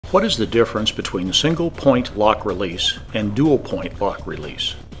What is the difference between single-point lock release and dual-point lock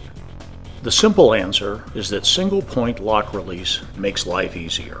release? The simple answer is that single-point lock release makes life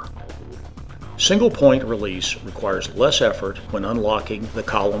easier. Single-point release requires less effort when unlocking the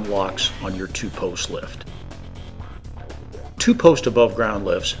column locks on your two-post lift. Two-post above-ground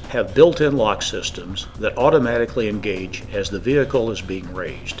lifts have built-in lock systems that automatically engage as the vehicle is being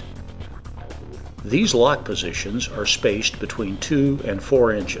raised. These lock positions are spaced between 2 and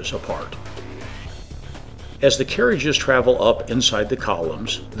 4 inches apart. As the carriages travel up inside the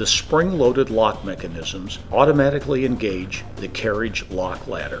columns, the spring-loaded lock mechanisms automatically engage the carriage lock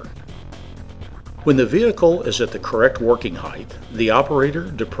ladder. When the vehicle is at the correct working height, the operator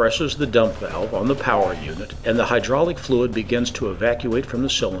depresses the dump valve on the power unit and the hydraulic fluid begins to evacuate from the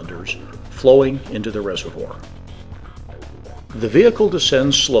cylinders, flowing into the reservoir. The vehicle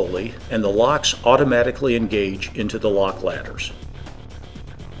descends slowly and the locks automatically engage into the lock ladders.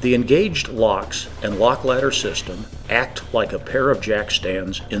 The engaged locks and lock ladder system act like a pair of jack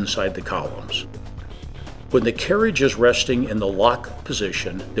stands inside the columns. When the carriage is resting in the lock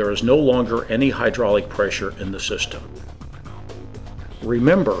position, there is no longer any hydraulic pressure in the system.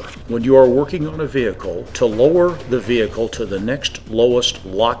 Remember, when you are working on a vehicle, to lower the vehicle to the next lowest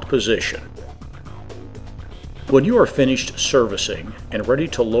locked position. When you are finished servicing and ready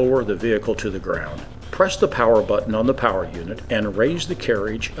to lower the vehicle to the ground, press the power button on the power unit and raise the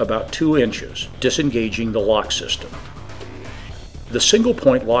carriage about 2 inches, disengaging the lock system. The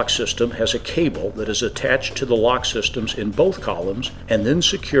single-point lock system has a cable that is attached to the lock systems in both columns and then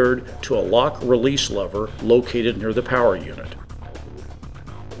secured to a lock release lever located near the power unit.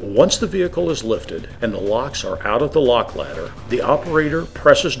 Once the vehicle is lifted and the locks are out of the lock ladder, the operator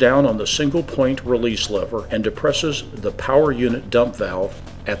presses down on the single-point release lever and depresses the power unit dump valve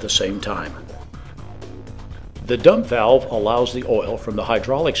at the same time. The dump valve allows the oil from the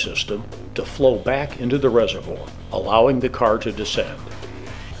hydraulic system to flow back into the reservoir, allowing the car to descend.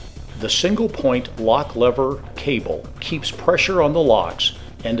 The single-point lock lever cable keeps pressure on the locks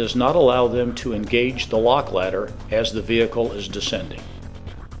and does not allow them to engage the lock ladder as the vehicle is descending.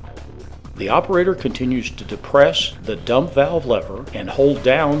 The operator continues to depress the dump valve lever and hold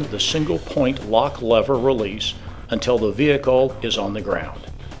down the single-point lock lever release until the vehicle is on the ground.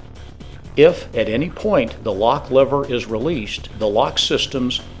 If at any point the lock lever is released, the lock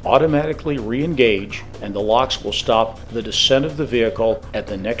systems automatically re-engage and the locks will stop the descent of the vehicle at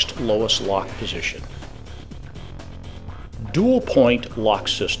the next lowest lock position. Dual-point lock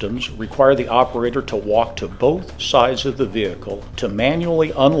systems require the operator to walk to both sides of the vehicle to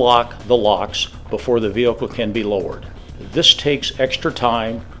manually unlock the locks before the vehicle can be lowered. This takes extra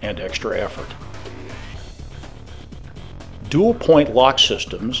time and extra effort. Dual-point lock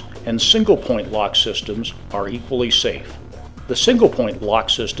systems and single-point lock systems are equally safe. The single-point lock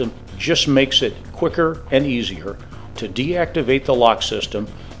system just makes it quicker and easier to deactivate the lock system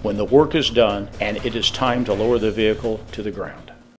when the work is done and it is time to lower the vehicle to the ground.